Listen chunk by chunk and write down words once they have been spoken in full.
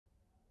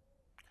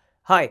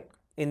Hi,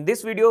 in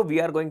this video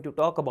we are going to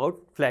talk about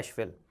flash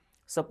fill.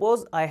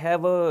 Suppose I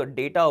have a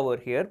data over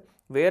here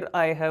where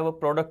I have a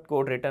product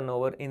code written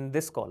over in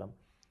this column.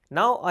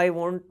 Now I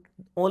want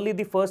only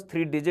the first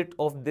 3 digits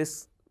of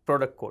this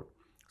product code.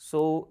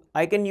 So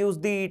I can use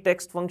the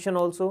text function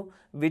also,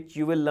 which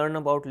you will learn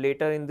about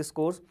later in this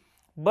course.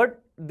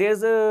 But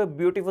there's a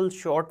beautiful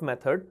short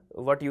method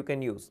what you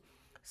can use.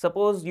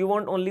 Suppose you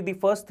want only the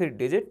first 3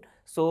 digits.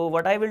 So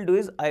what I will do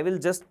is I will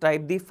just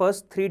type the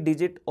first 3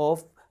 digits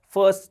of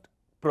first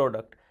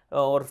product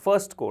or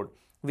first code,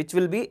 which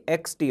will be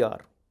XTR,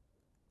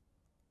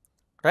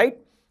 right?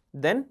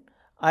 Then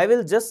I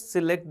will just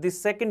select the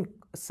second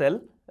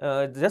cell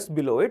just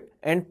below it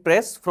and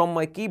press from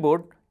my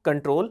keyboard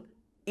Control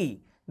E.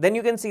 Then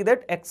you can see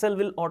that Excel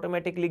will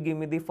automatically give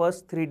me the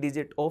first 3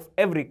 digits of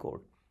every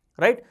code,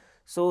 right?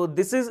 So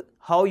this is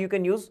how you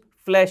can use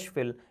flash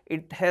fill.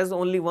 It has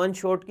only one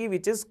short key,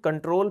 which is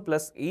Control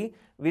plus E,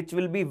 which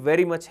will be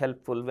very much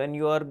helpful when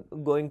you are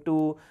going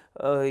to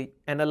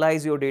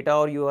analyze your data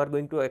or you are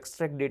going to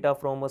extract data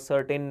from a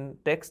certain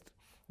text.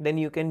 Then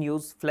you can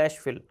use flash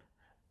fill.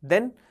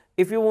 Then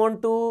if you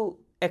want to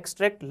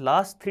extract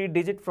last 3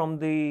 digits from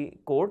the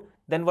code,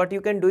 then what you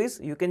can do is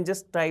you can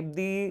just type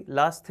the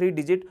last 3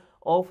 digits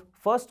of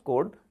first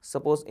code.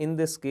 Suppose in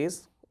this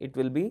case it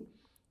will be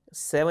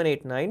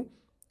 789,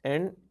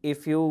 and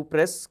if you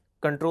press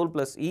Control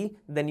plus E,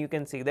 then you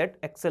can see that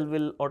Excel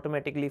will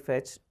automatically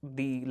fetch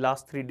the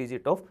last 3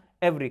 digits of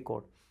every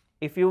code.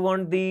 If you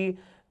want the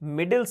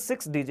middle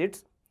 6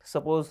 digits,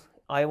 suppose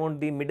I want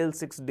the middle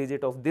 6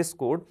 digit of this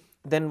code,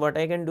 then what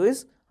I can do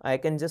is I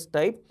can just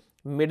type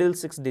middle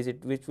 6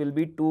 digit, which will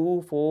be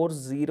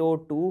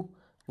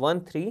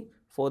 240213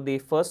 for the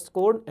first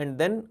code, and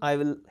then I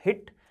will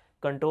hit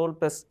Control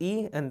plus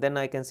E, and then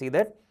I can see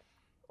that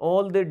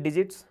all the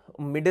digits,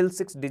 middle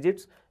 6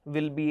 digits,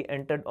 will be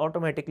entered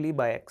automatically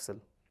by Excel.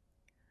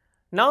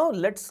 Now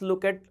let's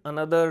look at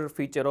another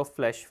feature of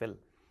flash fill.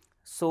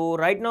 So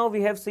right now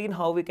we have seen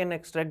how we can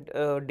extract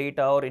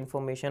data or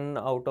information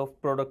out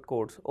of product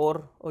codes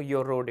or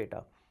your raw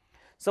data.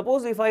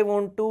 Suppose if I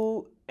want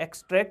to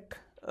extract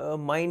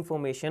my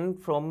information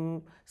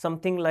from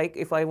something like,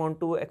 if I want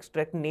to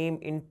extract name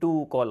in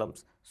 2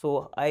 columns.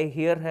 So I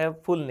here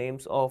have full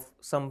names of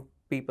some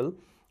people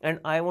and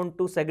I want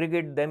to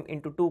segregate them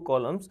into 2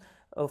 columns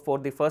for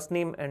the first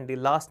name and the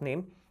last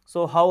name.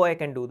 So how I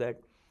can do that?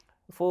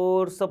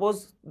 For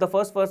suppose the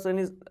first person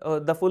is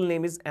the full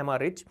name is Emma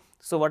Rich.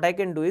 So what I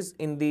can do is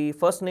in the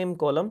first name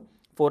column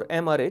for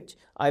Emma Rich,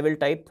 I will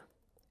type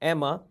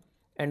Emma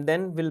and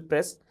then will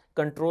press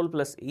Control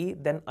plus E.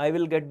 Then I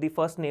will get the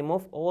first name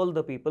of all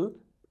the people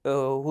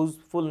whose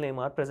full name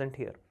are present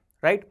here,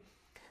 right?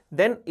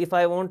 Then if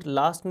I want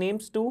last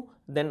names too,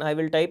 then I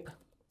will type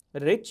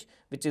Rich,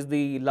 which is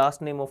the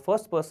last name of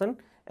first person,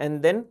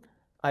 and then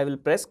I will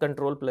press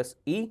Control plus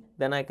E.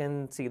 Then I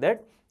can see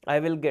that I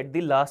will get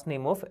the last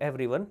name of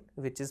everyone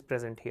which is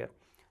present here.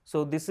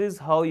 So this is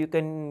how you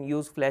can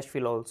use flash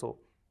fill also.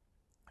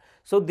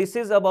 So this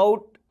is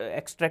about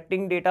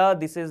extracting data,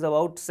 this is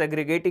about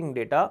segregating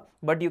data,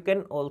 but you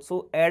can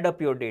also add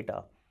up your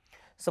data.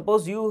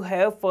 Suppose you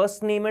have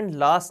first name and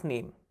last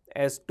name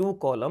as 2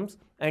 columns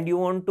and you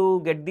want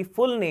to get the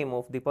full name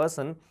of the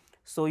person,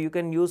 so you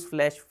can use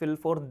flash fill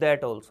for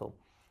that also.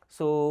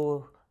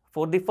 So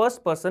for the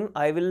first person,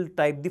 I will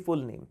type the full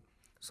name.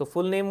 So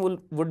full name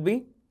would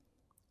be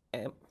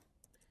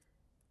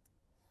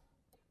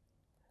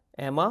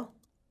Emma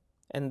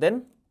and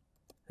then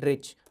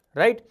Rich,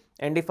 right?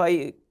 And if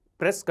I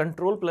press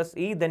Control plus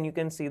E, then you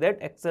can see that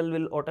Excel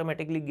will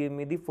automatically give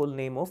me the full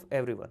name of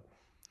everyone.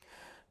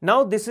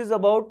 Now this is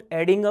about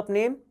adding up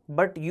name,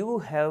 but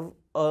you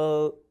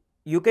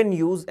can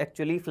use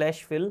actually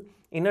flash fill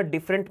in a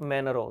different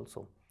manner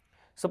also.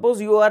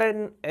 Suppose you are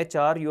an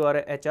HR,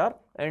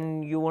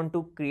 and you want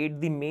to create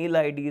the mail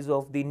IDs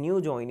of the new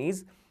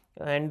joinees,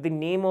 and the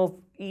name of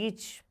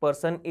each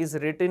person is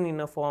written in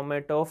a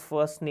format of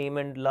first name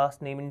and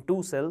last name in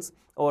 2 cells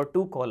or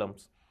 2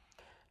 columns.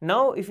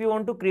 Now if you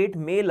want to create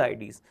mail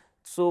IDs,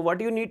 so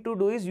what you need to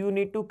do is you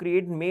need to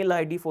create mail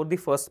ID for the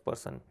first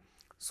person.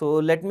 So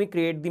let me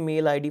create the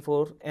mail ID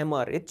for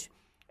Emma Rich.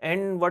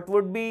 And what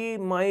would be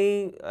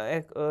my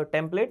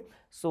template?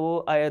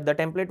 So the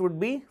template would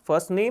be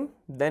first name,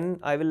 then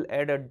I will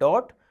add a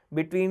dot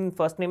between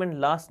first name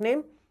and last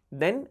name,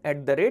 then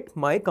 @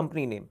 my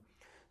company name.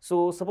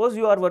 So suppose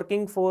you are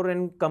working for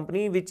a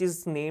company which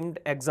is named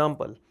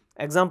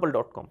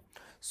example.com.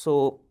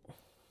 So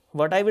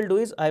what I will do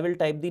is I will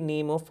type the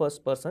name of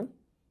first person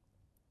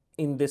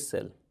in this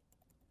cell,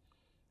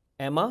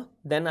 Emma,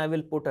 then I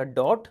will put a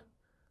dot,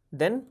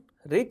 then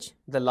Rich,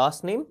 the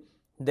last name,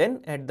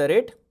 then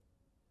 @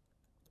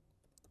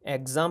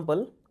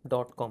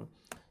 example.com.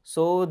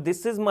 So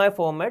this is my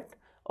format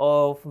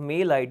of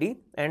mail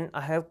ID and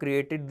I have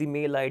created the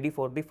mail ID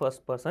for the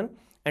first person,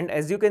 and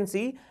as you can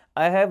see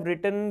I have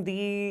written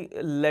the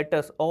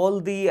letters, all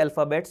the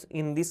alphabets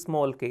in the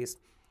small case,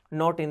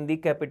 not in the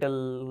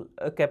capital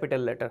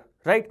letter,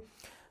 right?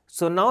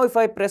 So now if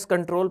I press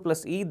Control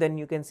plus E, then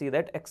you can see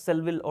that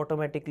Excel will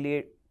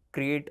automatically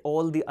create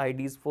all the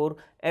IDs for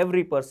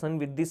every person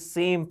with the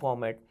same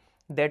format.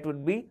 That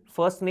would be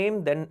first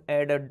name, then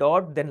add a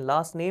dot, then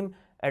last name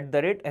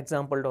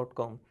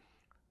 @example.com,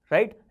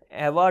 right?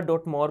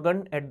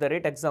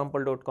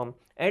 eva.morgan@example.com.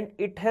 And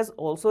it has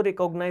also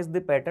recognized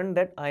the pattern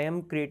that I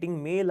am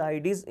creating mail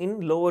IDs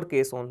in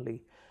lowercase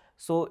only.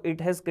 So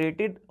it has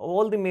created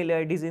all the mail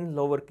IDs in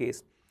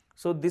lowercase.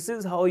 So this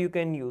is how you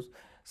can use.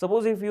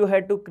 Suppose if you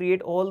had to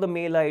create all the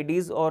mail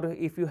IDs, or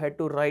if you had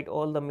to write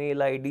all the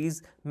mail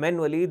IDs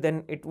manually,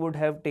 then it would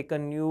have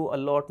taken you a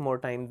lot more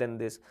time than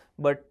this.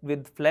 But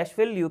with flash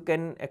fill, you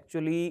can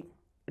actually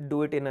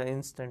do it in an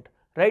instant,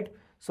 right?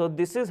 So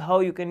this is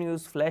how you can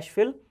use flash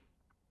fill.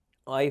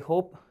 I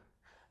hope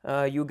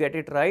you get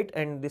it right,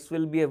 and this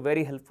will be a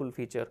very helpful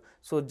feature.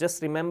 So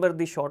just remember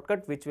the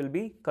shortcut, which will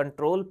be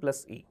Control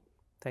plus E.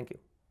 Thank you.